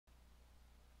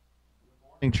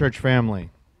Church family.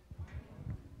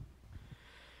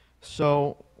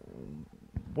 So,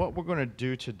 what we're going to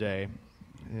do today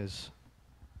is,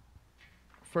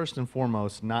 first and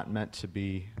foremost, not meant to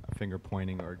be a finger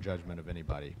pointing or judgment of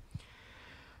anybody.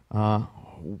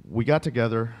 We got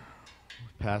together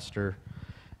with Pastor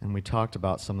and we talked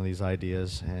about some of these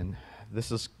ideas, and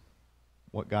this is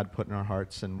what God put in our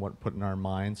hearts and what put in our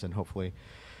minds, and hopefully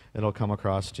it'll come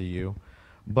across to you.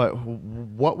 But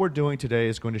what we're doing today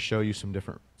is going to show you some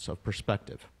different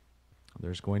perspective.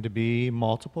 There's going to be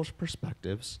multiple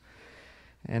perspectives,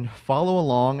 and follow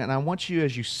along. And I want you,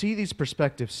 as you see these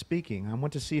perspectives speaking, I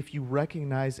want to see if you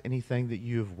recognize anything that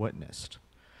you've witnessed.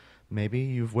 Maybe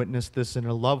you've witnessed this in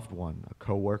a loved one, a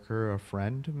coworker, a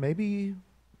friend. Maybe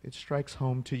it strikes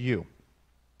home to you.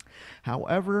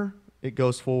 However it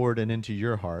goes forward and into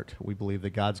your heart, we believe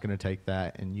that God's going to take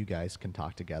that and you guys can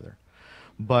talk together.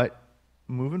 But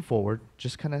moving forward,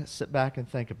 just kind of sit back and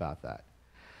think about that.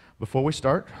 Before we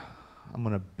start, I'm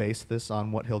going to base this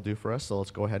on what he'll do for us, so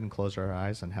let's go ahead and close our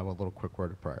eyes and have a little quick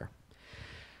word of prayer.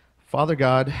 Father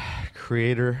God,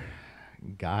 creator,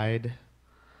 guide,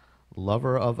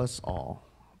 lover of us all,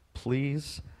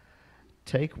 please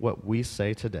take what we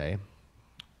say today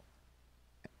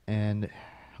and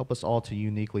help us all to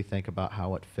uniquely think about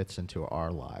how it fits into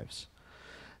our lives.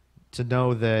 To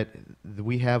know that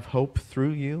we have hope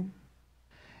through you,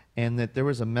 and that there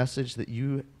was a message that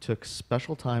you took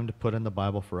special time to put in the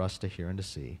Bible for us to hear and to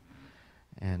see,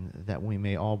 and that we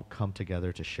may all come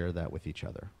together to share that with each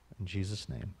other. In Jesus'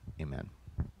 name, amen.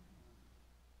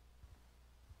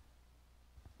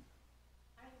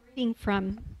 I'm reading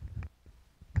from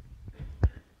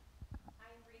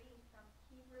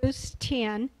Hebrews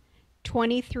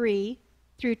 10:23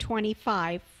 through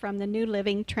 25 from the New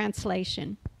Living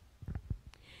Translation.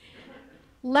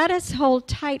 Let us hold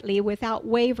tightly without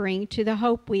wavering to the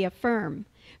hope we affirm,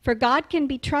 for God can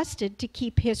be trusted to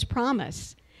keep his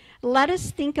promise. Let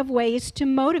us think of ways to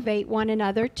motivate one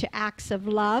another to acts of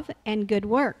love and good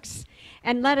works,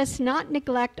 and let us not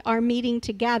neglect our meeting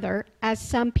together as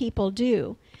some people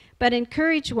do, but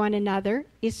encourage one another,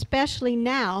 especially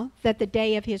now that the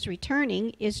day of his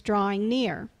returning is drawing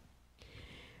near.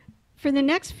 For the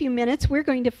next few minutes, we're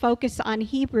going to focus on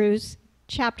Hebrews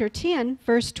Chapter 10,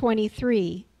 verse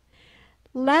 23.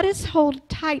 Let us hold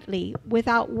tightly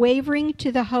without wavering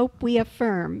to the hope we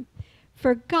affirm,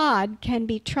 for God can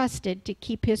be trusted to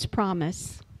keep his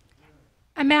promise.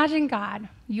 Imagine God,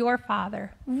 your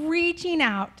Father, reaching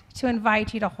out to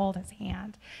invite you to hold his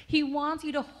hand. He wants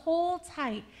you to hold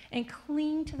tight and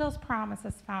cling to those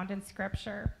promises found in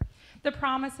Scripture. The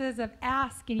promises of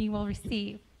ask and you will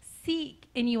receive, seek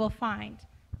and you will find,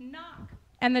 knock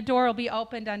and the door will be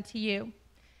opened unto you.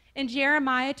 In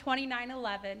Jeremiah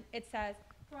 29:11, it says,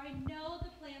 "For I know the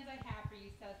plans I have for you,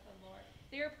 says the Lord.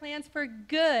 They are plans for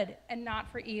good and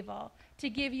not for evil, to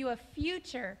give you a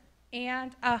future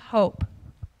and a hope."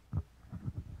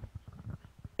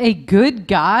 A good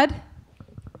God?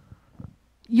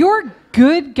 Your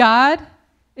good God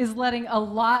is letting a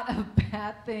lot of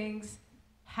bad things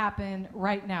happen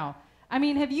right now.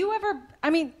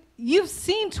 You've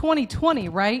seen 2020,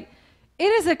 right?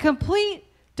 It is a complete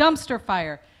dumpster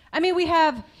fire. We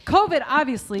have COVID,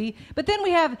 obviously, but then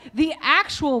we have the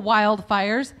actual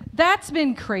wildfires. That's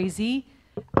been crazy.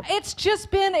 It's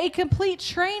just been a complete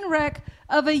train wreck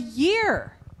of a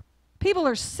year. People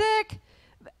are sick,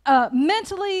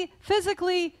 mentally,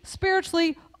 physically,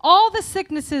 spiritually, all the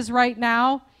sicknesses right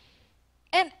now.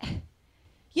 And,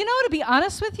 to be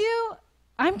honest with you,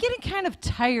 I'm getting kind of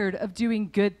tired of doing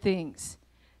good things.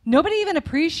 Nobody even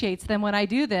appreciates them when I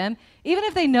do them. Even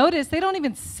if they notice, they don't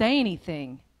even say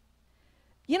anything.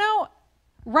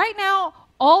 Right now,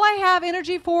 all I have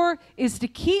energy for is to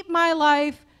keep my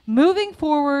life moving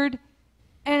forward,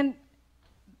 and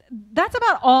that's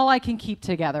about all I can keep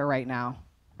together right now.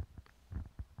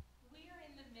 We are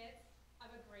in the midst of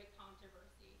a great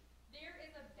controversy. There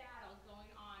is a battle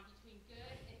going on between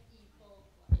good and evil.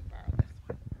 Let me borrow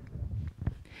this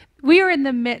one. We are in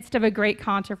the midst of a great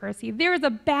controversy. There is a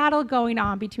battle going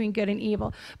on between good and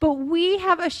evil, but we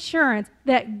have assurance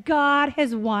that God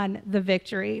has won the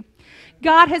victory.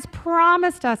 God has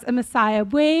promised us a Messiah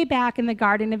way back in the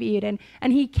Garden of Eden,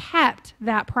 and he kept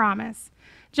that promise.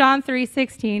 John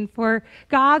 3:16, "For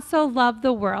God so loved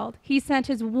the world, he sent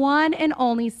his one and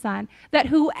only Son, that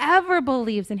whoever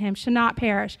believes in him should not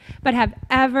perish, but have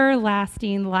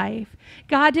everlasting life."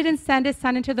 God didn't send his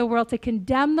Son into the world to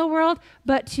condemn the world,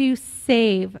 but to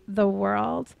save the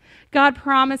world. God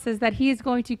promises that he is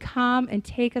going to come and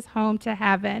take us home to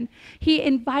heaven. He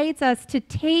invites us to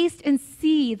taste and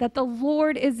see that the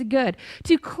Lord is good,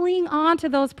 to cling on to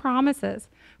those promises.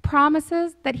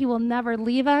 promises that he will never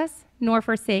leave us nor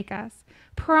forsake us,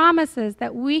 promises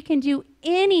that we can do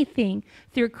anything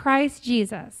through Christ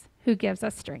Jesus who gives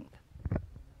us strength.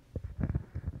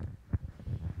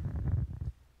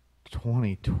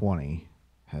 2020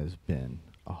 has been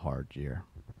a hard year.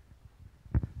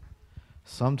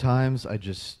 Sometimes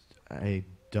I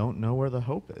don't know where the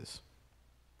hope is.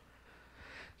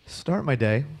 Start my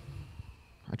day,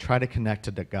 I try to connect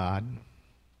to God,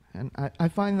 and I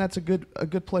find that's a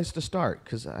good place to start,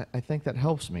 because I think that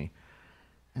helps me.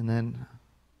 And then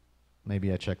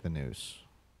maybe I check the news.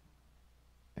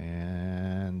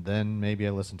 And then maybe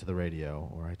I listen to the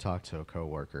radio, or I talk to a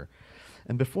coworker.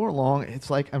 And before long, it's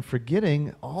like I'm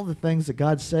forgetting all the things that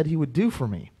God said he would do for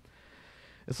me.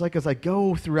 It's like as I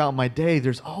go throughout my day,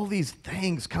 there's all these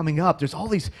things coming up. There's all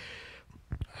these,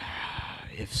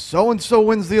 if so-and-so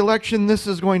wins the election, this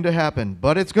is going to happen.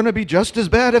 But it's going to be just as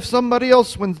bad if somebody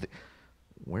else wins.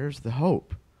 Where's the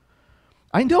hope?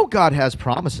 I know God has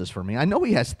promises for me. I know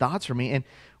he has thoughts for me. And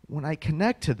when I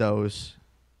connect to those,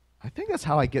 I think that's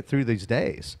how I get through these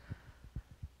days.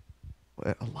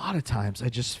 A lot of times I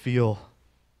just feel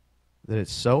that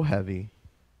it's so heavy,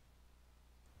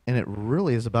 and it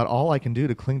really is about all I can do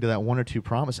to cling to that one or two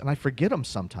promise, and I forget them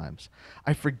sometimes.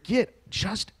 I forget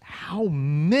just how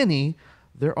many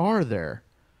there are there.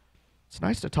 It's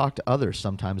nice to talk to others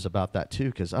sometimes about that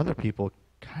too, because other people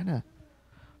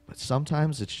but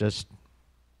sometimes it's just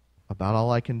about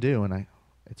all I can do, and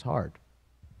it's hard.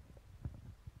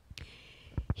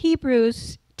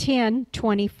 Hebrews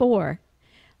 10:24.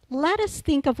 Let us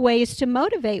think of ways to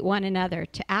motivate one another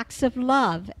to acts of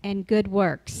love and good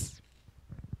works.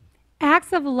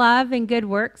 Acts of love and good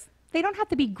works, they don't have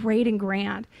to be great and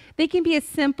grand. They can be as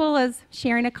simple as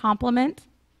sharing a compliment,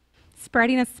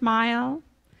 spreading a smile,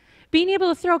 being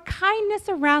able to throw kindness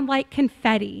around like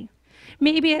confetti.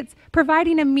 Maybe it's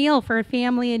providing a meal for a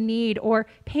family in need, or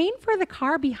paying for the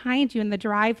car behind you in the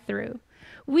drive-thru.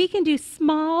 We can do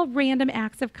small, random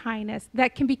acts of kindness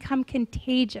that can become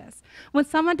contagious. When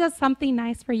someone does something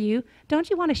nice for you, don't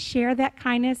you want to share that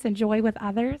kindness and joy with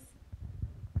others?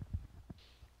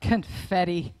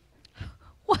 Confetti.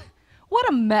 What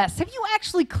a mess. Have you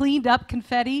actually cleaned up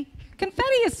confetti?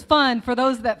 Confetti is fun for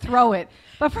those that throw it.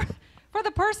 But for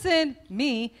the person,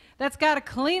 me, that's got to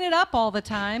clean it up all the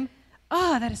time,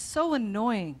 that is so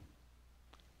annoying.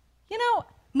 You know,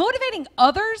 motivating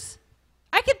others,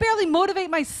 I could barely motivate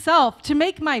myself to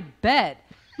make my bed,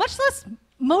 much less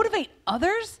motivate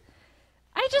others.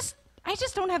 I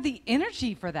just don't have the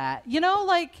energy for that. You know,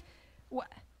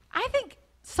 I think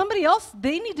somebody else,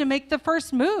 they need to make the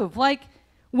first move. Like,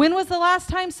 when was the last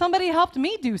time somebody helped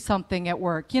me do something at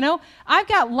work? You know, I've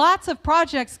got lots of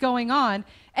projects going on,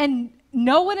 and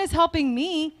no one is helping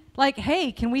me. Like,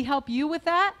 hey, can we help you with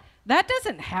that? That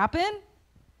doesn't happen.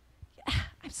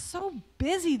 I'm so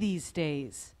busy these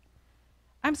days.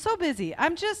 I'm so busy.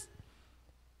 I'm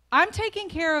taking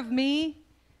care of me,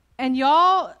 and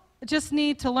y'all just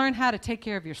need to learn how to take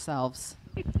care of yourselves.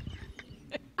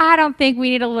 I don't think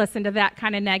we need to listen to that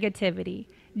kind of negativity.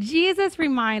 Jesus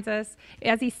reminds us,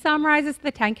 as he summarizes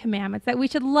the Ten Commandments, that we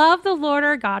should love the Lord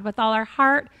our God with all our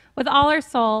heart, with all our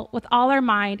soul, with all our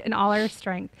mind, and all our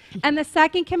strength. And the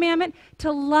second commandment,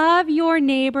 to love your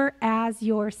neighbor as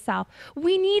yourself.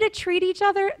 We need to treat each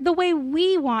other the way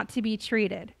we want to be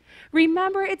treated.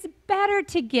 Remember, it's better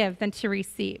to give than to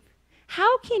receive.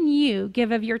 How can you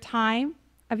give of your time,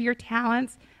 of your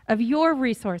talents, of your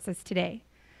resources today?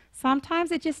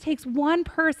 Sometimes it just takes one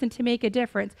person to make a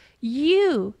difference.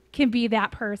 You can be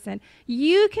that person.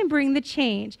 You can bring the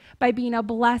change by being a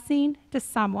blessing to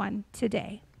someone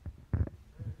today.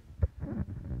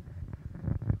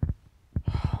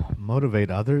 Motivate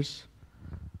others?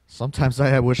 Sometimes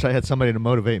I wish I had somebody to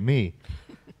motivate me.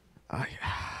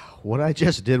 What I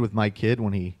just did with my kid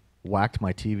when he whacked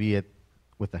my TV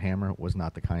with the hammer was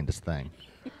not the kindest thing.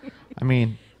 I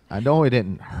mean, I know it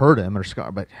didn't hurt him or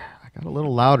scar, but I got a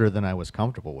little louder than I was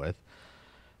comfortable with.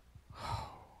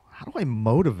 How do I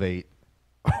motivate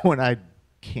when I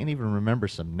can't even remember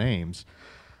some names?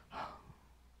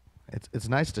 It's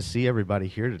nice to see everybody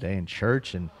here today in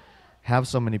church and have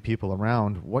so many people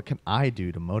around. What can I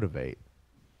do to motivate?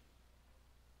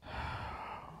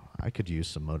 I could use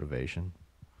some motivation.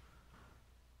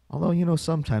 Although, you know,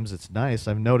 sometimes it's nice.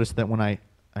 I've noticed that when I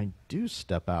do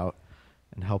step out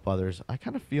and help others, I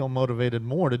kind of feel motivated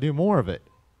more to do more of it.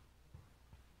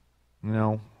 You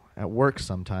know, at work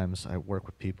sometimes I work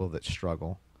with people that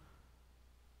struggle.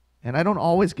 And I don't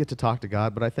always get to talk to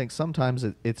God, but I think sometimes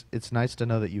it's nice to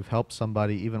know that you've helped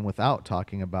somebody even without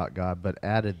talking about God, but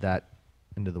added that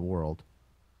into the world.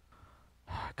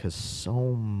 because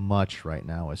so much right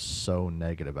now is so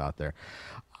negative out there.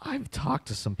 I've talked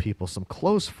to some people, some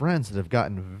close friends that have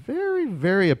gotten very,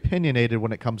 very opinionated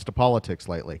when it comes to politics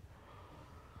lately,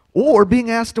 or being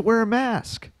asked to wear a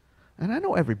mask. And I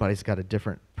know everybody's got a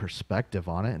different perspective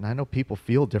on it, and I know people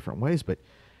feel different ways, but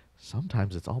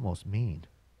sometimes it's almost mean.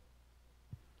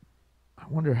 I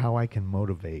wonder how I can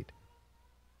motivate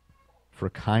for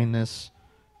kindness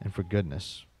and for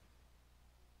goodness.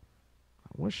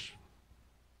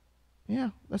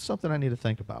 That's something I need to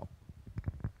think about.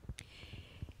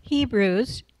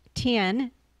 Hebrews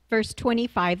 10, verse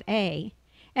 25a.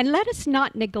 And let us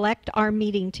not neglect our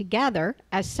meeting together,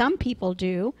 as some people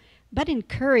do, but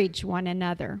encourage one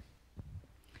another.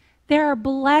 There are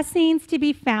blessings to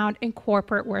be found in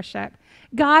corporate worship.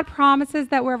 God promises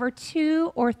that wherever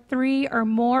 2 or 3 or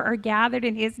more are gathered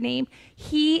in his name,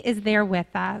 he is there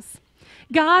with us.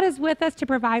 God is with us to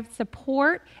provide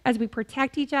support as we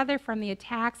protect each other from the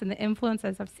attacks and the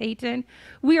influences of Satan.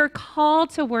 We are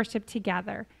called to worship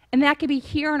together. And that could be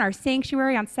here in our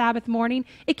sanctuary on Sabbath morning.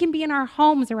 It can be in our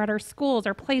homes or at our schools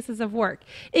or places of work.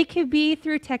 It could be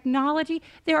through technology.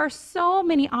 There are so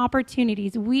many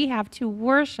opportunities we have to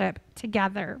worship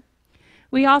together.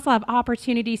 We also have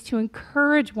opportunities to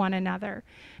encourage one another.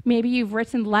 Maybe you've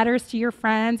written letters to your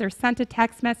friends or sent a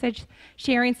text message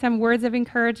sharing some words of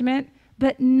encouragement,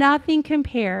 but nothing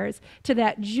compares to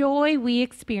that joy we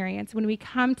experience when we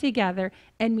come together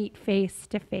and meet face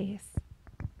to face.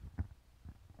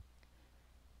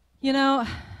 You know,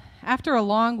 after a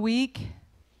long week,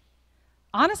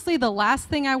 honestly, the last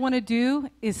thing I want to do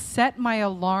is set my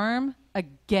alarm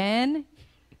again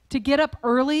to get up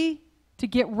early, to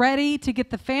get ready, to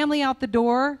get the family out the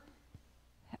door.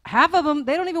 Half of them,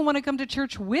 they don't even want to come to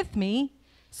church with me,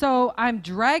 so I'm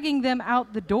dragging them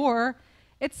out the door.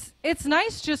 It's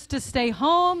nice just to stay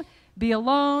home, be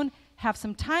alone, have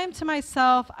some time to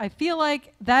myself. I feel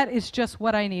like that is just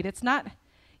what I need. It's not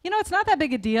that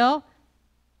big a deal.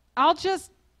 I'll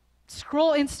just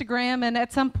scroll Instagram, and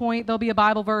at some point there'll be a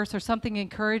Bible verse or something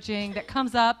encouraging that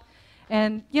comes up,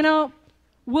 and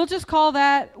we'll just call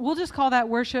that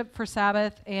worship for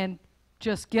Sabbath and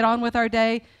just get on with our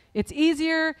day. It's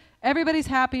easier, everybody's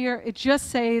happier, it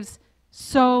just saves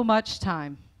so much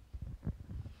time.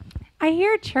 I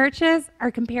hear churches are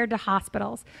compared to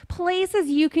hospitals, places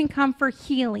you can come for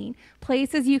healing,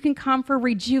 places you can come for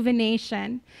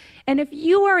rejuvenation. And if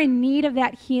you are in need of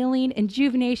that healing,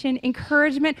 rejuvenation,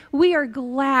 encouragement, we are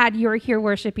glad you're here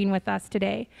worshiping with us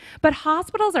today. But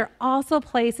hospitals are also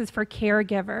places for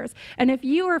caregivers. And if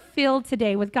you are filled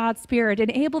today with God's Spirit and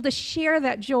able to share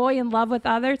that joy and love with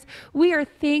others, we are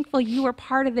thankful you are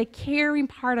part of the caring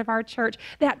part of our church,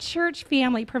 that church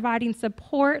family providing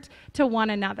support to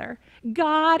one another.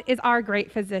 God is our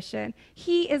great physician.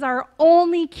 He is our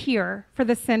only cure for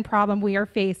the sin problem we are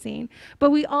facing. But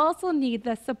we also need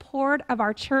the support of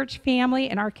our church family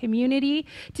and our community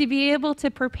to be able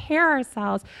to prepare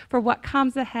ourselves for what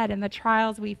comes ahead and the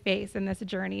trials we face in this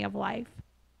journey of life.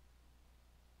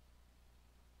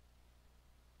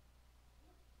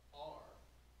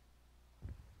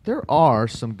 There are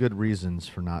some good reasons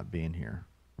for not being here.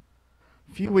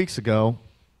 A few weeks ago,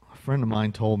 a friend of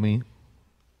mine told me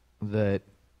that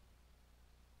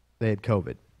they had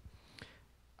COVID.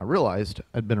 I realized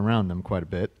I'd been around them quite a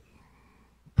bit,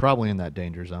 probably in that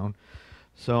danger zone.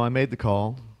 So I made the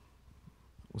call.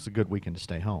 It was a good weekend to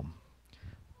stay home.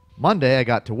 Monday, I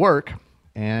got to work,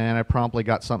 and I promptly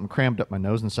got something crammed up my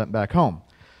nose and sent back home.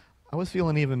 I was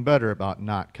feeling even better about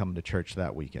not coming to church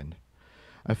that weekend.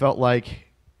 I felt like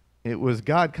it was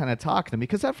God kind of talking to me,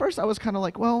 because at first I was kind of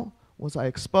like, well, was I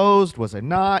exposed? Was I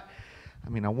not? I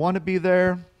mean, I want to be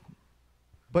there.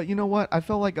 But you know what? I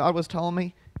felt like God was telling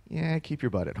me, yeah, keep your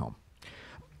butt at home.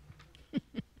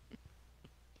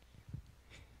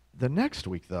 The next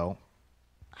week, though,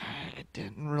 I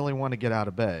didn't really want to get out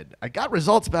of bed. I got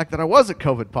results back that I wasn't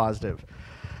COVID positive.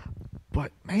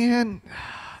 But man,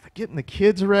 getting the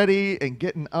kids ready and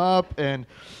getting up and,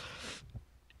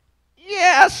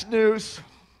 yeah, snooze,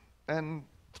 and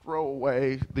throw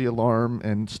away the alarm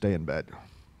and stay in bed.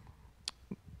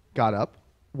 Got up,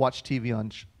 watched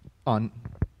TV on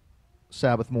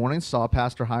Sabbath morning, saw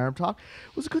Pastor Hiram talk.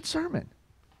 It was a good sermon.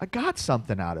 I got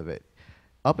something out of it.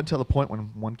 Up until the point when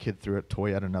one kid threw a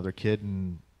toy at another kid,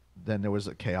 and then there was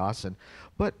a chaos.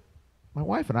 But my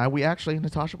wife and I,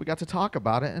 Natasha, we got to talk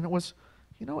about it, and it was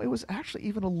actually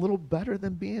even a little better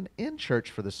than being in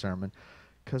church for the sermon,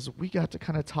 because we got to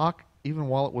kind of talk even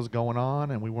while it was going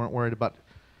on, and we weren't worried about.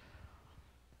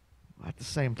 At the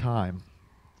same time,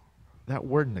 that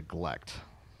word neglect.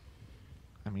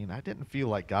 I mean, I didn't feel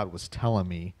like God was telling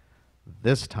me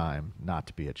this time not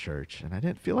to be at church. And I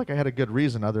didn't feel like I had a good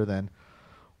reason other than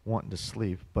wanting to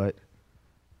sleep. But,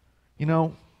 you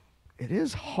know, it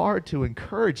is hard to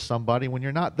encourage somebody when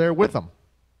you're not there with them.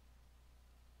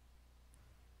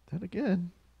 Then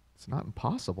again, it's not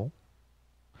impossible.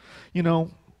 You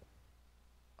know,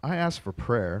 I asked for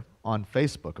prayer on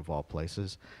Facebook, of all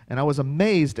places, and I was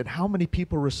amazed at how many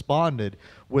people responded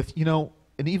with, you know,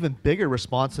 an even bigger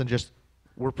response than just,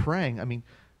 we're praying. I mean,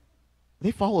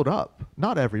 they followed up.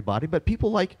 Not everybody, but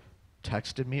people like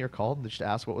texted me or called and just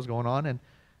asked what was going on, and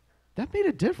that made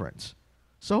a difference.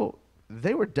 So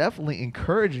they were definitely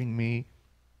encouraging me,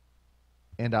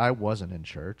 and I wasn't in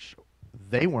church.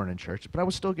 They weren't in church, but I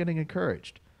was still getting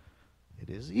encouraged. It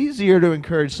is easier to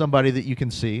encourage somebody that you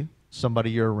can see,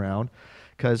 somebody you're around,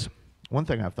 because one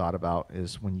thing I've thought about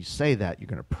is when you say that, you're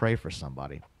going to pray for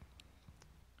somebody.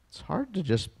 It's hard to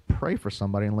just pray for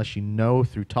somebody unless you know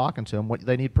through talking to them what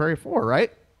they need prayer for,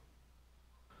 right?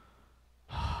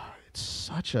 It's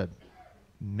such a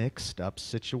mixed up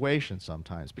situation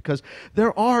sometimes because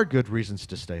there are good reasons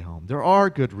to stay home. There are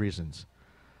good reasons.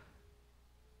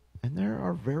 And there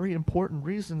are very important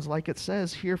reasons, like it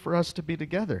says here, for us to be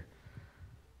together.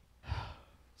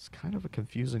 It's kind of a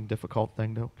confusing, difficult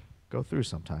thing to go through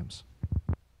sometimes.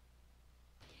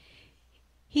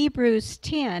 Hebrews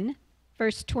 10,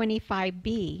 verse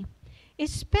 25b,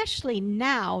 especially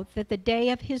now that the day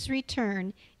of his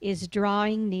return is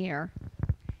drawing near.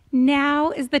 Now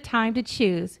is the time to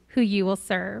choose who you will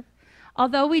serve.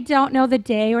 Although we don't know the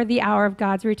day or the hour of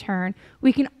God's return,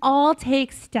 we can all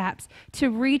take steps to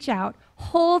reach out,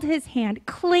 hold his hand,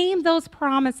 claim those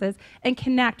promises, and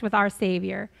connect with our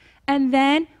Savior. And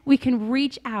then we can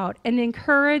reach out and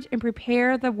encourage and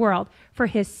prepare the world for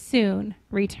his soon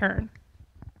return.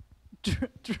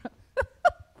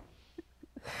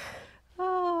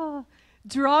 Oh,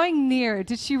 drawing near.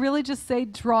 Did she really just say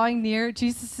drawing near?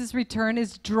 Jesus' return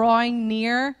is drawing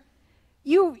near.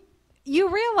 You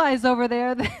realize over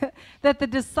there that the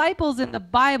disciples in the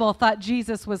Bible thought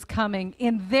Jesus was coming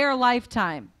in their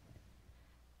lifetime.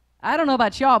 I don't know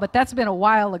about y'all, but that's been a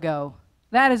while ago.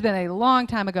 That has been a long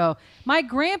time ago. My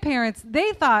grandparents,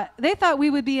 they thought we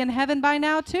would be in heaven by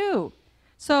now too.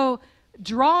 So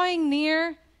drawing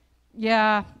near,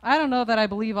 yeah, I don't know that I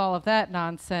believe all of that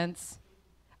nonsense.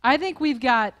 I think we've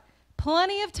got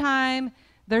plenty of time.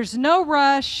 There's no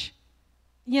rush,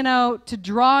 to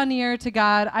draw near to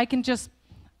God. I can just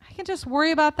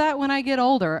worry about that when I get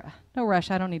older. No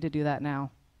rush. I don't need to do that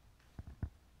now.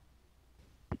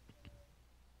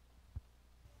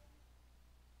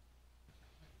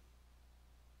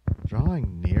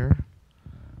 Drawing near?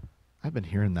 I've been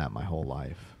hearing that my whole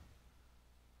life.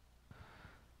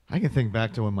 I can think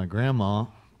back to when my grandma,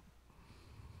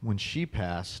 when she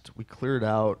passed, we cleared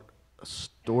out a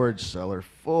storage cellar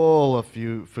full of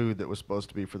food that was supposed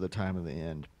to be for the time of the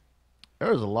end.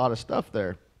 There was a lot of stuff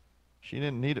there. She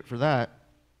didn't need it for that.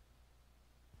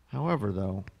 However,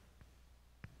 though,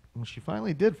 when she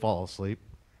finally did fall asleep,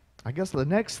 I guess the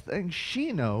next thing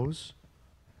she knows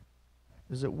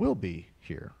is it will be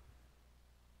here.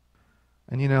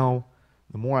 And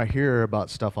the more I hear about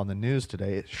stuff on the news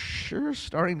today, it's sure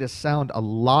starting to sound a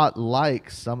lot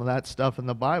like some of that stuff in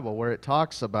the Bible where it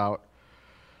talks about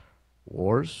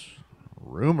wars,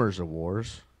 rumors of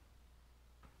wars.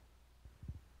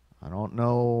 I don't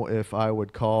know if I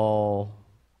would call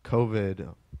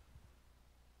COVID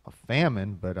a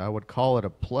famine, but I would call it a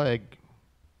plague.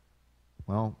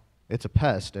 Well, it's a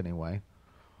pest anyway.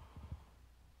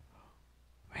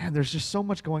 Man, there's just so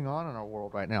much going on in our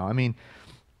world right now. I mean,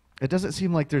 it doesn't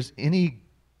seem like there's any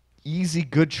easy,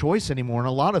 good choice anymore in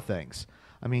a lot of things.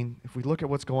 I mean, if we look at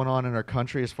what's going on in our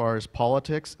country as far as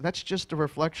politics, that's just a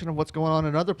reflection of what's going on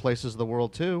in other places of the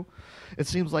world, too. It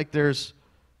seems like there's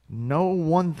no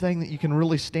one thing that you can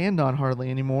really stand on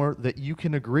hardly anymore that you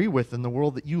can agree with in the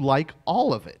world that you like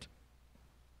all of it.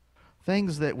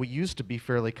 Things that we used to be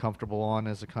fairly comfortable on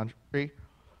as a country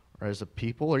or as a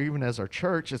people or even as our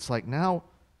church, it's like now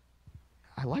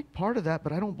I like part of that,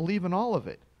 but I don't believe in all of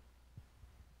it.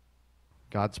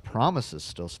 God's promises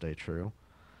still stay true.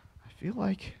 I feel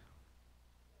like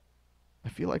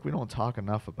we don't talk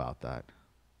enough about that.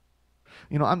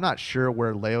 I'm not sure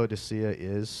where Laodicea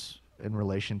is in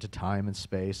relation to time and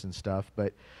space and stuff,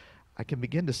 but I can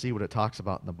begin to see what it talks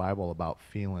about in the Bible about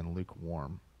feeling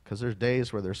lukewarm. Because there's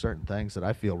days where there's certain things that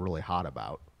I feel really hot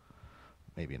about,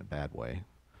 maybe in a bad way.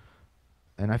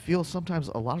 And I feel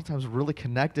a lot of times, really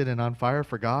connected and on fire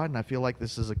for God, and I feel like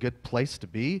this is a good place to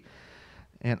be.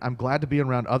 And I'm glad to be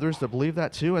around others that believe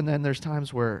that too. And then there's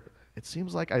times where it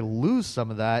seems like I lose some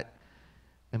of that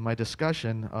in my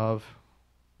discussion of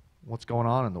what's going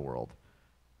on in the world.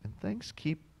 And things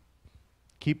keep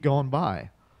keep going by.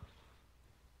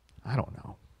 I don't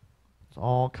know. It's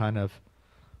all kind of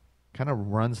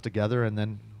runs together, and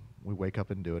then we wake up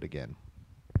and do it again.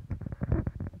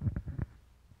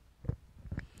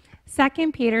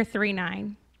 2 Peter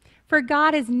 3:9. For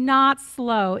God is not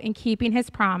slow in keeping his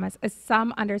promise, as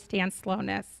some understand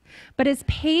slowness, but is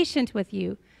patient with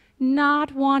you,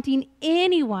 not wanting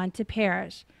anyone to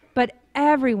perish, but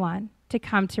everyone to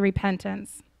come to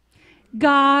repentance.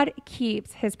 God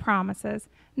keeps his promises,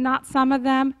 not some of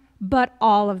them, but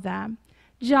all of them.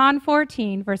 John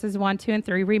 14, verses 1, 2, and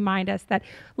 3 remind us that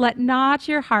let not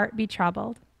your heart be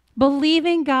troubled. Believe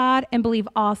in God and believe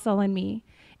also in me.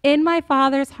 In my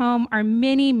Father's home are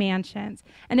many mansions,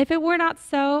 and if it were not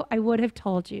so, I would have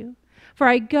told you. For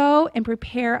I go and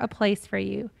prepare a place for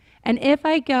you. And if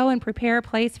I go and prepare a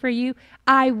place for you,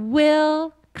 I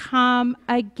will come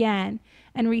again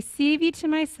and receive you to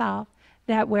myself,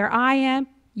 that where I am,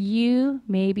 you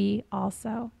may be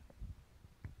also.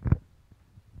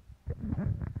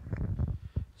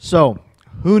 So,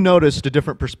 who noticed a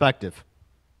different perspective?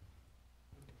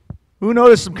 Who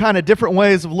noticed some kind of different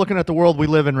ways of looking at the world we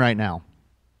live in right now?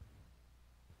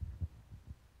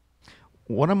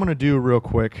 What I'm going to do real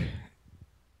quick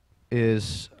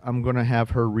is I'm going to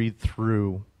have her read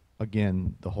through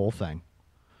again the whole thing.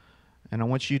 And I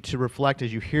want you to reflect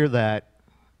as you hear that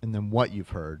and then what you've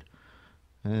heard.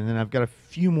 And then I've got a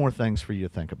few more things for you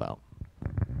to think about.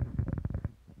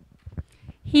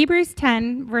 Hebrews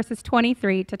 10, verses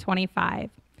 23 to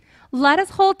 25. Let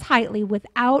us hold tightly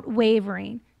without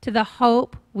wavering to the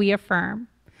hope we affirm,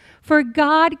 for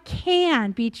God can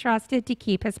be trusted to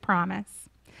keep his promise.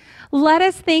 Let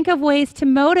us think of ways to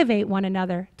motivate one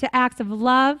another to acts of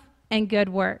love and good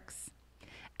works.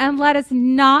 And let us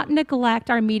not neglect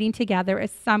our meeting together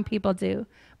as some people do,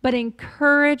 but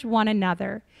encourage one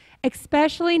another,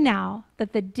 especially now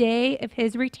that the day of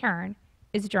his return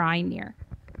is drawing near.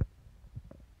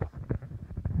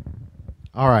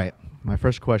 All right, my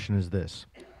first question is this.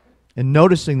 In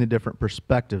noticing the different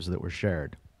perspectives that were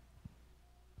shared,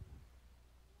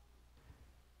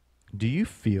 do you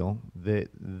feel that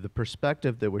the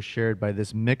perspective that was shared by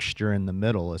this mixture in the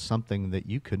middle is something that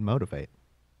you could motivate?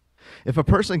 If a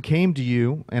person came to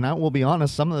you, and I will be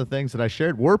honest, some of the things that I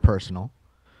shared were personal.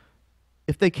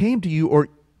 If they came to you, or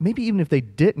maybe even if they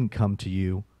didn't come to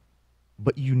you,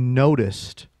 but you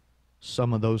noticed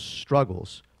some of those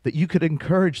struggles, that you could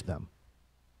encourage them,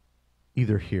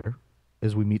 either here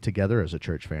as we meet together as a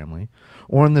church family,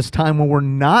 or in this time when we're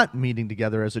not meeting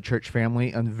together as a church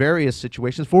family in various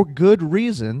situations for good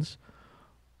reasons,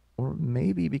 or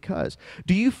maybe because.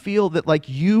 Do you feel that like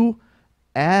you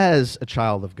as a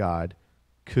child of God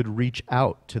could reach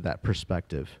out to that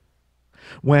perspective?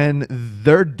 When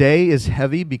their day is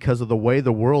heavy because of the way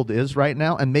the world is right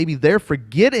now, and maybe they're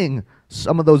forgetting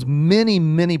some of those many,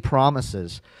 many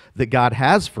promises that God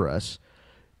has for us,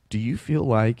 do you feel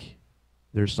like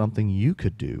there's something you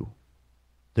could do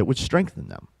that would strengthen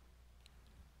them?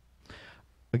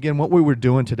 Again, what we were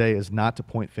doing today is not to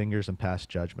point fingers and pass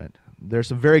judgment. There's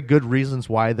some very good reasons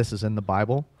why this is in the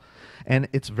Bible, and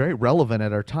it's very relevant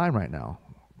at our time right now.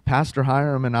 Pastor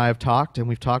Hiram and I have talked, and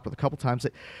we've talked with a couple times,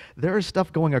 that there is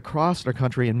stuff going across our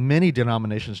country in many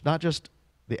denominations, not just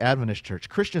the Adventist church.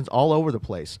 Christians all over the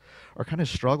place are kind of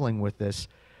struggling with this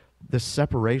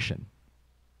separation.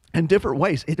 In different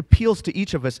ways. It appeals to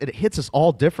each of us. It hits us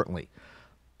all differently.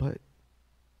 But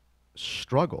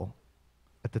struggle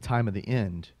at the time of the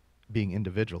end, being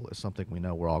individual, is something we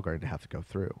know we're all going to have to go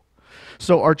through.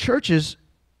 So our churches,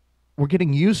 we're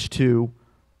getting used to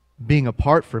being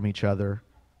apart from each other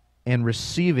and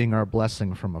receiving our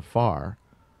blessing from afar.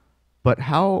 But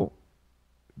how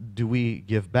do we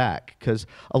give back? Because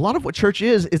a lot of what church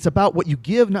is, it's about what you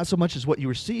give, not so much as what you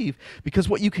receive, because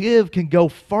what you give can go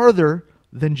farther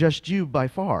than just you by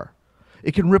far.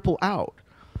 It can ripple out.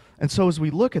 And so as we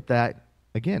look at that,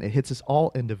 again, it hits us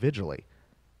all individually.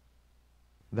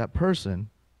 That person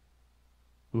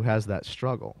who has that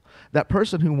struggle, that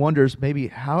person who wonders, maybe,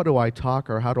 how do I talk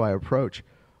or how do I approach?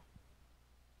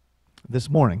 This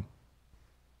morning,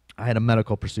 I had a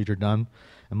medical procedure done,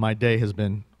 and my day has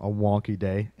been a wonky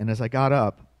day. And as I got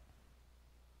up,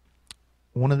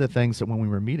 one of the things that when we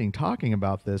were meeting talking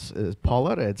about this is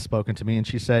Pauletta had spoken to me, and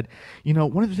she said, you know,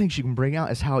 one of the things you can bring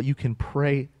out is how you can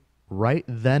pray right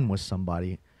then with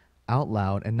somebody out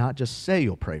loud and not just say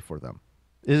you'll pray for them.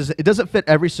 It doesn't fit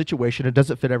every situation. It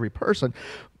doesn't fit every person.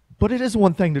 But it is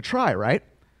one thing to try, right?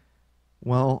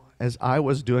 Well, as I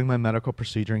was doing my medical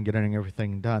procedure and getting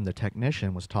everything done, the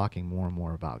technician was talking more and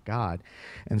more about God.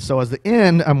 And so as the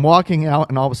end, I'm walking out,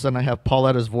 and all of a sudden I have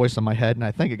Pauletta's voice in my head, and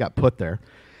I think it got put there.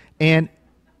 And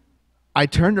I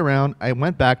turned around, I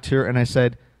went back to her, and I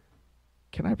said,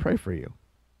 "Can I pray for you?"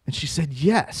 And she said,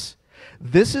 "Yes."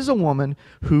 This is a woman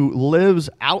who lives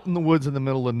out in the woods in the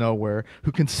middle of nowhere,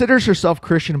 who considers herself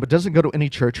Christian but doesn't go to any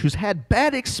church, who's had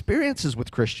bad experiences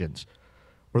with Christians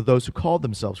or those who call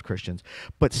themselves Christians,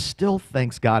 but still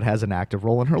thinks God has an active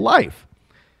role in her life.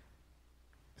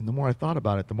 And the more I thought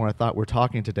about it, the more I thought we're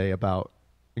talking today about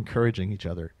encouraging each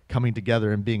other, coming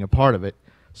together and being a part of it.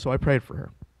 So I prayed for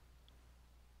her.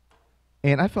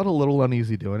 And I felt a little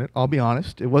uneasy doing it. I'll be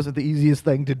honest. It wasn't the easiest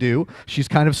thing to do. She's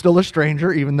kind of still a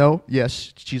stranger, even though,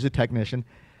 yes, she's a technician.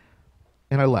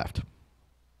 And I left.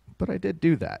 But I did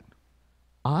do that.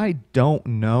 I don't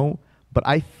know, but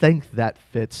I think that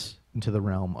fits into the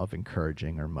realm of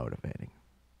encouraging or motivating.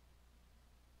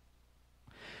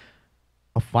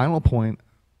 A final point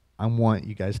I want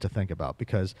you guys to think about,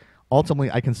 because ultimately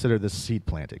I consider this seed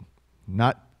planting,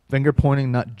 not finger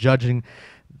pointing, not judging.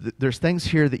 There's things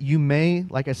here that you may,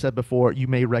 like I said before, you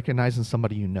may recognize in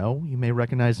somebody you know, you may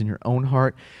recognize in your own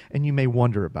heart, and you may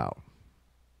wonder about.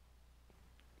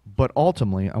 But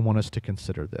ultimately, I want us to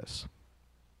consider this.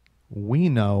 We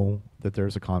know that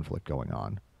there's a conflict going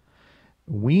on.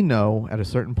 We know at a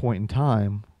certain point in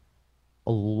time,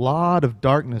 a lot of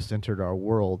darkness entered our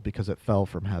world because it fell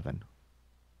from heaven.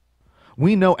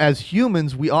 We know as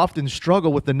humans, we often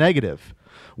struggle with the negative.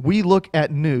 We look at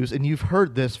news, and you've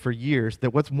heard this for years,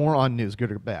 that what's more on news,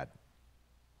 good or bad?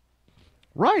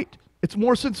 Right. It's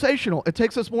more sensational. It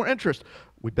takes us more interest.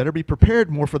 We better be prepared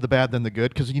more for the bad than the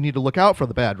good, because you need to look out for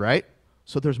the bad, right?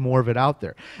 So there's more of it out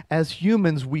there. As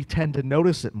humans, we tend to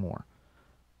notice it more.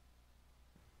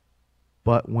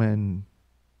 But when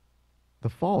the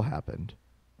fall happened,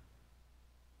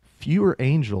 fewer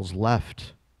angels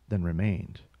left than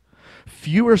remained.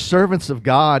 Fewer servants of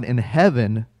God in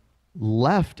heaven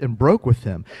left and broke with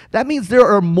him. That means there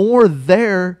are more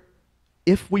there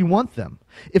if we want them,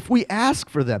 if we ask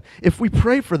for them, if we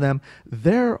pray for them.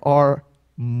 There are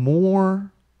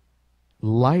more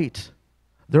light.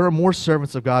 There are more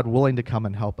servants of God willing to come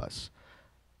and help us,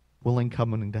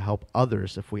 coming to help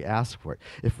others if we ask for it.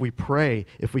 If we pray,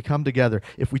 if we come together,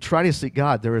 if we try to seek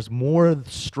God, there is more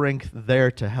strength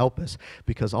there to help us,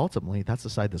 because ultimately that's the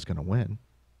side that's going to win.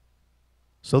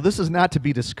 So this is not to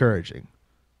be discouraging.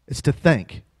 It's to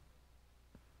think.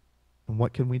 And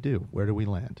what can we do? Where do we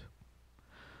land?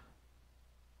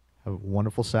 Have a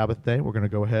wonderful Sabbath day. We're going to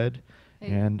go ahead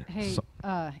and...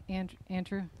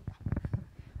 Andrew,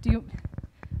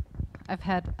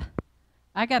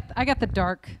 I got the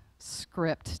dark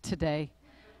script today.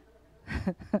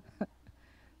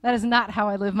 That is not how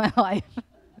I live my life.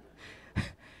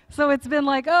 So it's been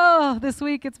like, this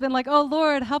week it's been like, oh,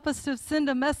 Lord, help us to send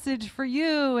a message for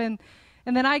you. And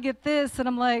then I get this, and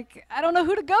I'm like, I don't know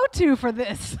who to go to for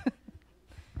this.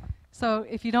 So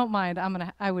if you don't mind,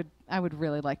 I would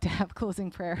really like to have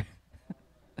closing prayer.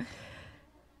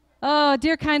 Oh,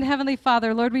 dear kind Heavenly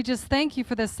Father, Lord, we just thank you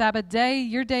for this Sabbath day,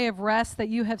 your day of rest that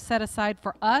you have set aside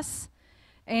for us.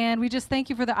 And we just thank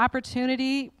you for the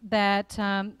opportunity that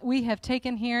we have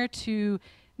taken here to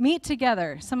meet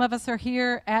together. Some of us are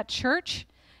here at church,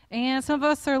 and some of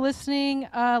us are listening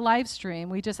live stream.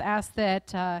 We just ask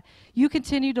that you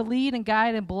continue to lead and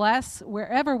guide and bless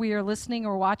wherever we are listening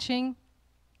or watching.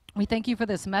 We thank you for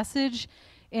this message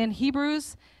in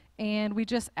Hebrews, and we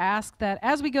just ask that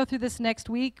as we go through this next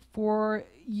week, for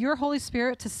your Holy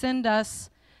Spirit to send us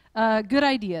good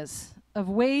ideas of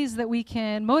ways that we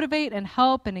can motivate and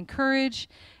help and encourage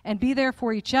and be there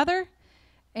for each other.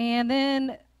 And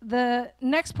then the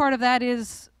next part of that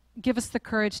is give us the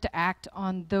courage to act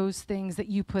on those things that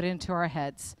you put into our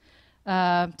heads.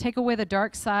 Take away the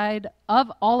dark side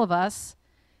of all of us,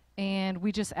 and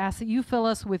we just ask that you fill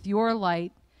us with your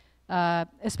light,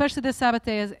 especially this Sabbath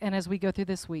day and as we go through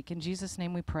this week. In Jesus'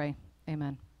 name we pray.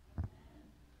 Amen.